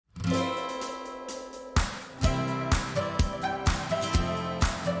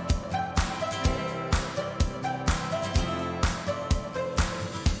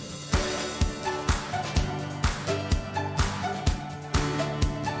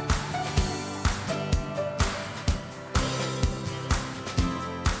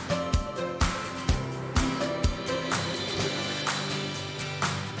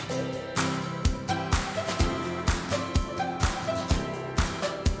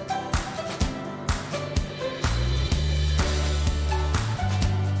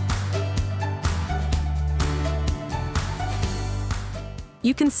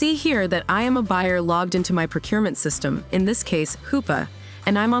You can see here that I am a buyer logged into my procurement system, in this case, Coupa,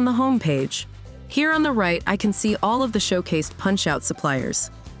 and I'm on the home page. Here on the right, I can see all of the showcased punch-out suppliers.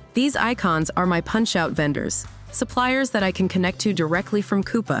 These icons are my punch-out vendors, suppliers that I can connect to directly from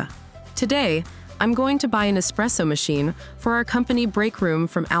Coupa. Today, I'm going to buy an espresso machine for our company break room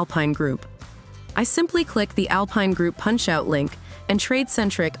from Alpine Group. I simply click the Alpine Group punch-out link, and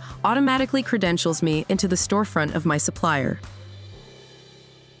TradeCentric automatically credentials me into the storefront of my supplier.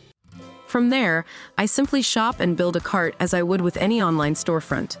 From there, I simply shop and build a cart as I would with any online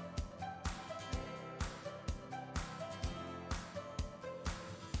storefront.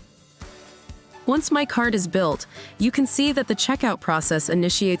 Once my cart is built, you can see that the checkout process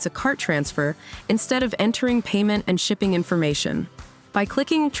initiates a cart transfer instead of entering payment and shipping information. By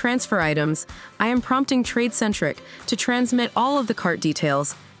clicking Transfer Items, I am prompting TradeCentric to transmit all of the cart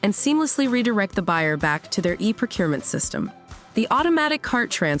details and seamlessly redirect the buyer back to their e-procurement system. The automatic cart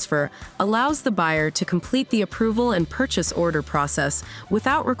transfer allows the buyer to complete the approval and purchase order process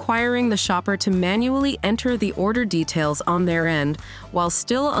without requiring the shopper to manually enter the order details on their end while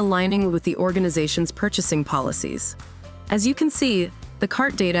still aligning with the organization's purchasing policies. As you can see, the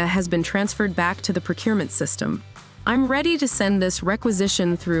cart data has been transferred back to the procurement system. I'm ready to send this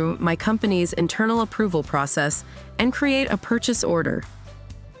requisition through my company's internal approval process and create a purchase order.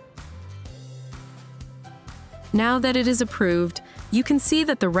 Now that it is approved, you can see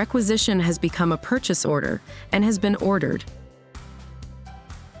that the requisition has become a purchase order and has been ordered.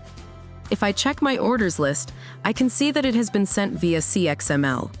 If I check my orders list, I can see that it has been sent via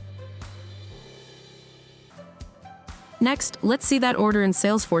CXML. Next, let's see that order in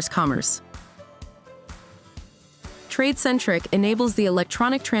Salesforce Commerce. TradeCentric enables the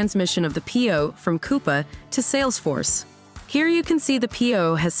electronic transmission of the PO from Coupa to Salesforce. Here you can see the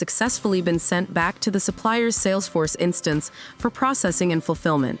PO has successfully been sent back to the supplier's Salesforce instance for processing and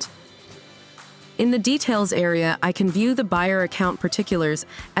fulfillment. In the Details area, I can view the buyer account particulars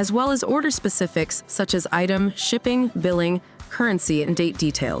as well as order specifics such as item, shipping, billing, currency, and date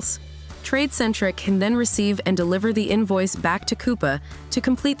details. TradeCentric can then receive and deliver the invoice back to Coupa to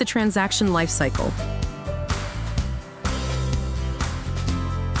complete the transaction lifecycle.